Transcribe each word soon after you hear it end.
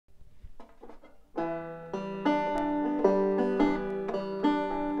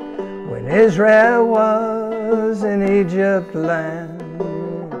Israel was in Egypt land.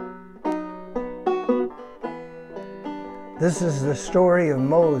 This is the story of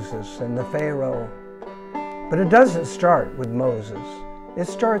Moses and the Pharaoh. But it doesn't start with Moses. It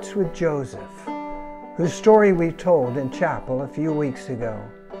starts with Joseph, whose story we told in chapel a few weeks ago.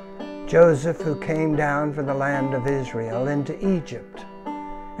 Joseph, who came down from the land of Israel into Egypt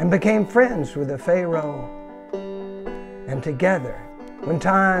and became friends with the Pharaoh. And together, when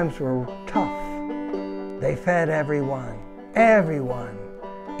times were tough, they fed everyone,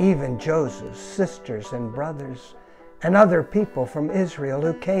 even Joseph's sisters and brothers and other people from Israel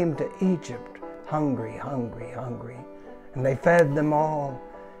who came to Egypt hungry. And they fed them all.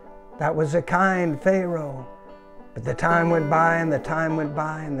 That was a kind Pharaoh. But the time went by, and the time went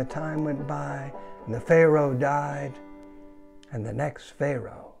by, and the time went by, and the Pharaoh died. And the next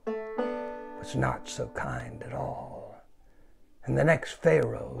Pharaoh was not so kind at all. And the next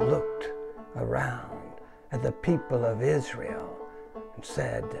Pharaoh looked around at the people of Israel and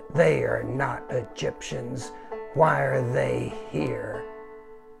said, "They are not Egyptians. Why are they here?"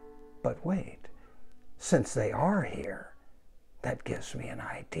 But wait, since they are here, that gives me an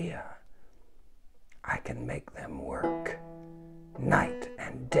idea. I can make them work. Night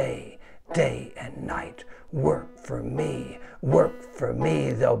and day, day and night. Work for me, work for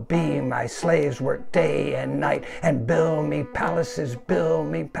me. They'll be my slaves, work day and night, and build me palaces,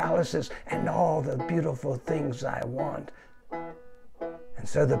 and all the beautiful things I want. And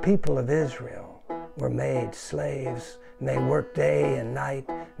so the people of Israel were made slaves, and they worked day and night,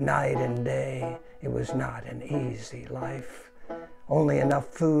 night and day. It was not an easy life. Only enough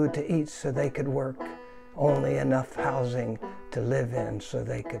food to eat so they could work. Only enough housing to live in so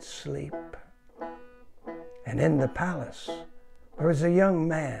they could sleep. And in the palace, there was a young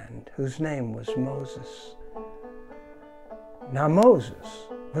man whose name was Moses. Now Moses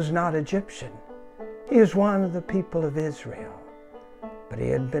was not Egyptian. He was one of the people of Israel. But he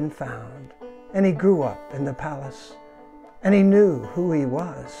had been found, and he grew up in the palace, and he knew who he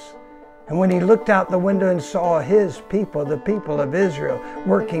was. And when he looked out the window and saw his people, the people of Israel,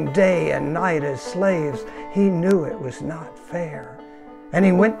 working day and night as slaves, he knew it was not fair. And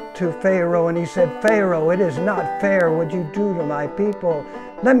he went to Pharaoh and he said, "Pharaoh, it is not fair what you do to my people.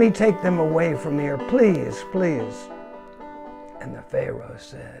 Let me take them away from here, please, please." And the Pharaoh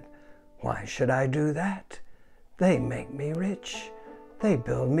said, "Why should I do that? They make me rich. They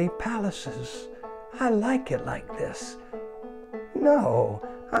build me palaces. I like it like this. No,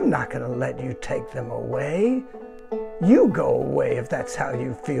 I'm not going to let you take them away. You go away if that's how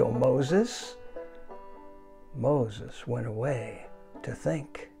you feel, Moses." Moses went away to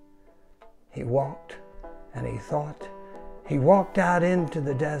think. He walked and he thought. He walked out into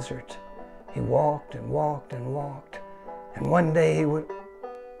the desert. He walked and walked and walked. And one day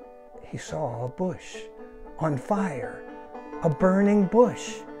he saw a bush on fire, a burning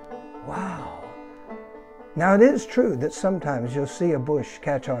bush. Wow. Now it is true that sometimes you'll see a bush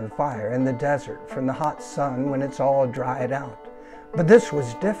catch on fire in the desert from the hot sun when it's all dried out. But this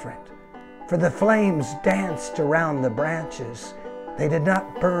was different, for the flames danced around the branches. They did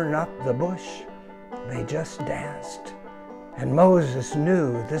not burn up the bush, they just danced. And Moses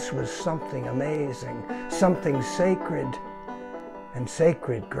knew this was something amazing, something sacred. And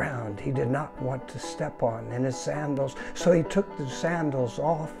sacred ground he did not want to step on in his sandals, so he took the sandals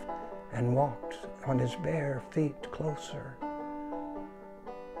off and walked on his bare feet closer.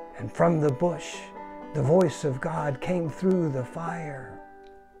 And from the bush, the voice of God came through the fire,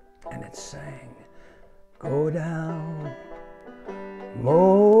 and it sang, "Go down,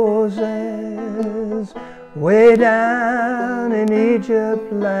 Moses, way down in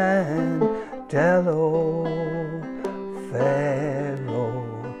Egypt land, tell old Pharaoh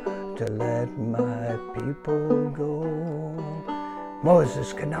to let my people go."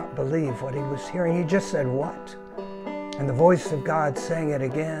 Moses could not believe what he was hearing. He just said, "What?" And the voice of God sang it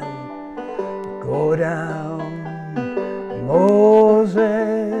again. "Go down,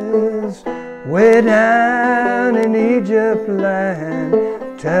 Moses, way down in Egypt land,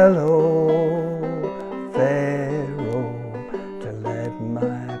 tell old Pharaoh to let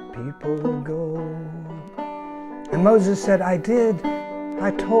my people go." And Moses said, "I did.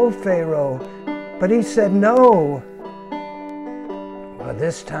 I told Pharaoh, but he said no." "Well,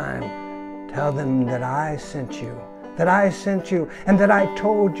 this time, tell them that I sent you, and that I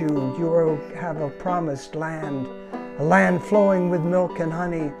told you you will have a promised land, a land flowing with milk and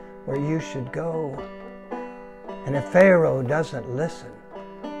honey where you should go. And if Pharaoh doesn't listen,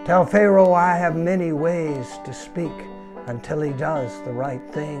 tell Pharaoh I have many ways to speak until he does the right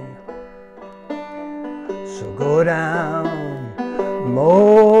thing. So go down,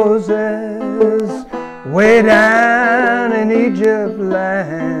 Moses, way down in Egypt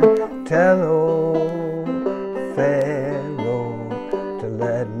land, tell old Pharaoh to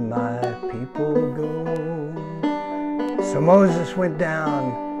let my people go. So Moses went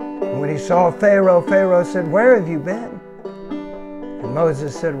down, and when he saw Pharaoh, Pharaoh said, "Where have you been?" And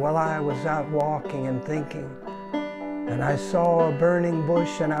Moses said, "Well, I was out walking and thinking, and I saw a burning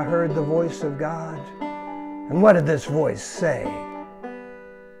bush, and I heard the voice of God." And what did this voice say?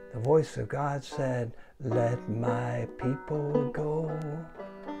 The voice of God said, "Let my people go."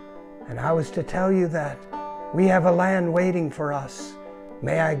 And I was to tell you that we have a land waiting for us.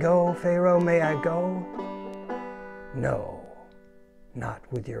 May I go, Pharaoh? May I go? No, not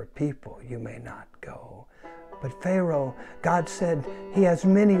with your people. You may not go. But Pharaoh, God said he has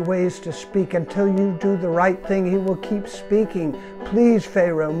many ways to speak. Until you do the right thing, he will keep speaking. Please,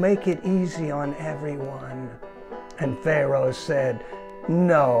 Pharaoh, make it easy on everyone. And Pharaoh said,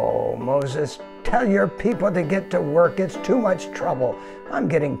 "No, Moses, tell your people to get to work. It's too much trouble. I'm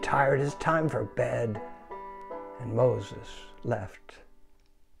getting tired. It's time for bed." And Moses left.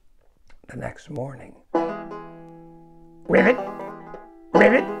 The next morning, ribbit,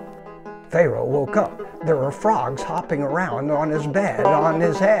 ribbit, Pharaoh woke up. There were frogs hopping around on his bed, on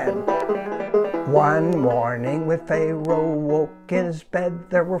his head. One morning when Pharaoh woke in his bed,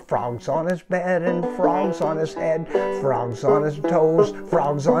 there were frogs on his bed and frogs on his head, frogs on his toes,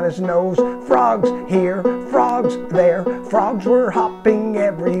 frogs on his nose, frogs here, frogs there, frogs were hopping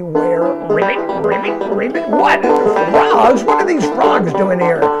everywhere. Ribbit, ribbit, ribbit, what? Frogs? What are these frogs doing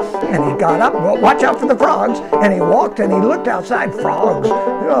here? And he got up, well, watch out for the frogs, and he walked and he looked outside, frogs.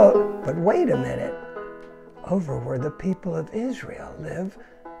 But wait a minute, over where the people of Israel live,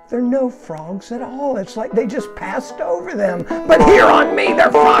 there are no frogs at all. It's like they just passed over them. But here on me, there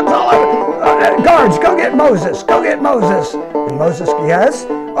are frogs all over. Guards, go get Moses. Go get Moses. And Moses, yes?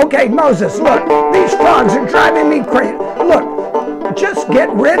 Okay, Moses, look, these frogs are driving me crazy. Look, just get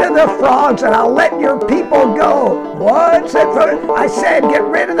rid of the frogs and I'll let your people go. What? I said get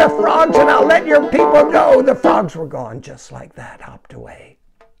rid of the frogs and I'll let your people go. The frogs were gone just like that, hopped away.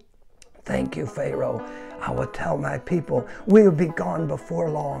 Thank you, Pharaoh. I will tell my people, we will be gone before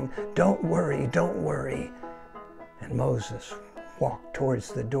long. Don't worry, don't worry. And Moses walked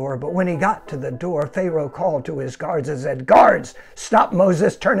towards the door. But when he got to the door, Pharaoh called to his guards and said, "Guards, stop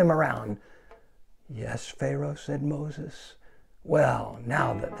Moses, turn him around." "Yes, Pharaoh," said Moses. "Well,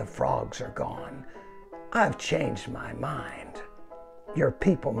 now that the frogs are gone, I've changed my mind. Your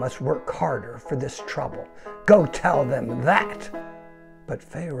people must work harder for this trouble. Go tell them that." But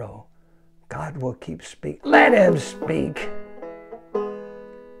Pharaoh, God will keep speaking. Let him speak.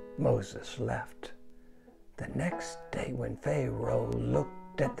 Moses left. The next day when Pharaoh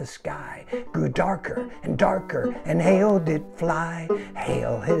looked at the sky, grew darker and darker, and hail did fly.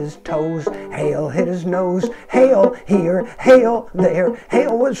 Hail hit his toes, hail hit his nose, hail here, hail there.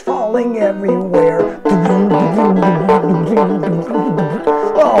 Hail was falling everywhere.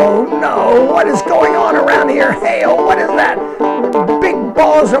 Oh no, what is going on around here? Hail, what is that? Big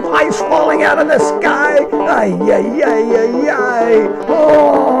balls of ice falling out of the sky. Ay, ay, ay, ay, ay.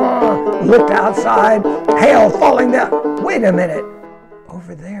 Oh, looked outside, hail falling down. Wait a minute.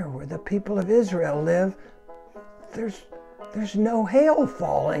 Over there where the people of Israel live, there's no hail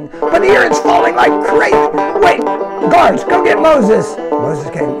falling. But here it's falling like crazy. Wait, guards, go get Moses. Moses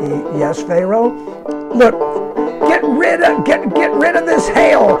came. Yes, Pharaoh. Look, get rid of this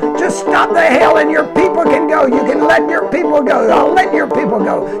hail. Just stop the hail and your people can go. You can let your people go. I'll let your people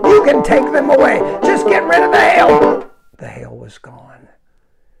go. You can take them away. Just get rid of the hail. The hail was gone.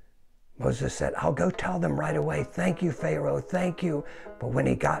 Moses said, "I'll go tell them right away. Thank you, Pharaoh, thank you." But when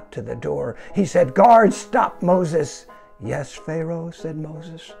he got to the door, he said, "Guards, stop Moses." "Yes, Pharaoh," said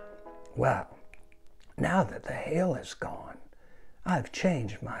Moses. "Well, now that the hail is gone, I've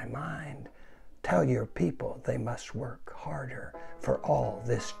changed my mind. Tell your people they must work harder for all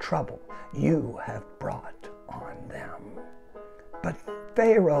this trouble you have brought on them." "But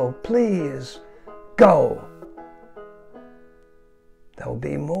Pharaoh, please, go." "There'll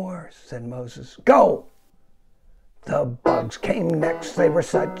be more," said Moses. "Go." The bugs came next. They were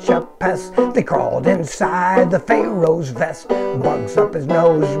such a pest. They crawled inside the Pharaoh's vest. Bugs up his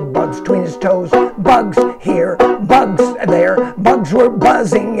nose, bugs between his toes, bugs here, bugs there. Bugs were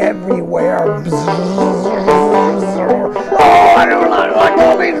buzzing everywhere. Oh, I don't like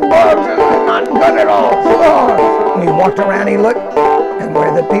all these bugs. This is not good at all. Oh. And he walked around, he looked, and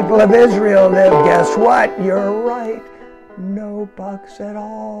where the people of Israel live, guess what? You're right. No bugs at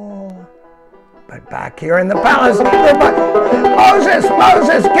all. But back here in the palace, Moses,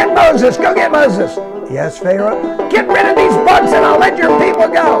 Moses, get Moses, go get Moses. Yes, Pharaoh. Get rid of these bugs and I'll let your people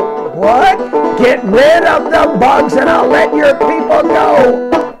go. What? Get rid of the bugs and I'll let your people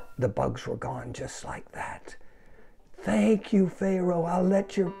go. The bugs were gone just like that. Thank you, Pharaoh. I'll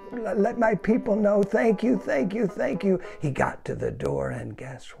let my people know. Thank you, thank you, thank you. He got to the door and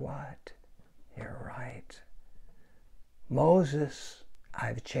guess what? You're right. Moses,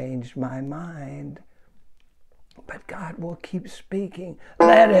 I've changed my mind. But God will keep speaking.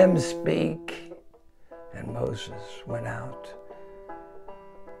 Let him speak. And Moses went out.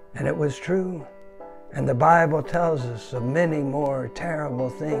 And it was true. And the Bible tells us of many more terrible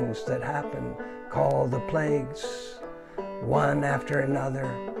things that happened, called the plagues, one after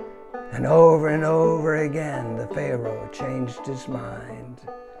another. And over again, the Pharaoh changed his mind.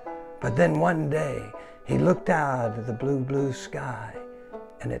 But then one day, he looked out at the blue sky,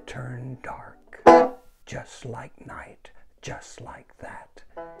 and it turned dark, just like night, just like that.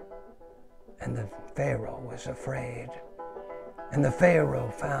 And the Pharaoh was afraid. And the Pharaoh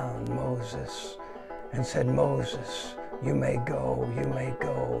found Moses and said, Moses, you may go, you may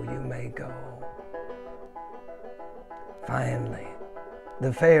go, you may go. Finally,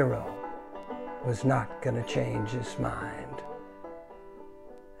 the Pharaoh was not going to change his mind.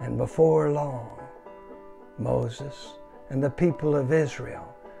 And before long, Moses and the people of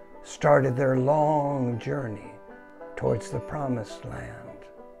Israel started their long journey towards the promised land.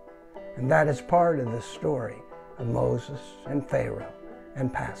 And that is part of the story of Moses and Pharaoh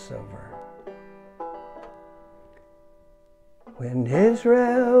and Passover. When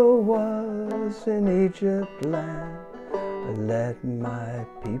Israel was in Egypt land, let my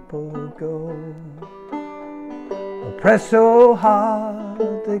people go. Oppressed so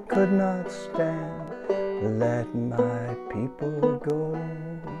hard they could not stand, let my people go.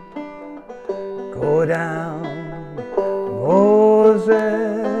 Go down,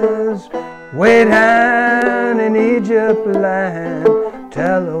 Moses, way down in Egypt land,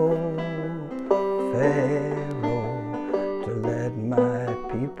 tell old Pharaoh to let my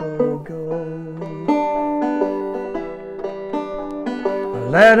people go.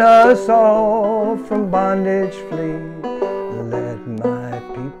 Let us all from bondage flee, let my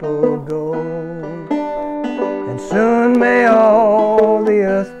people go. And soon may all the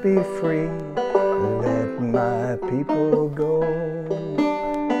earth be free, let my people go.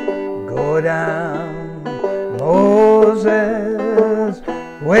 Go down, Moses,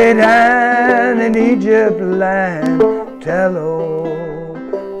 way down in Egypt land, tell old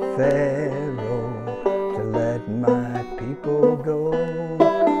Pharaoh to let my people go.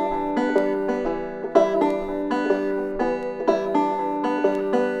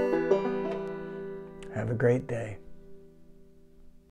 Have a great day.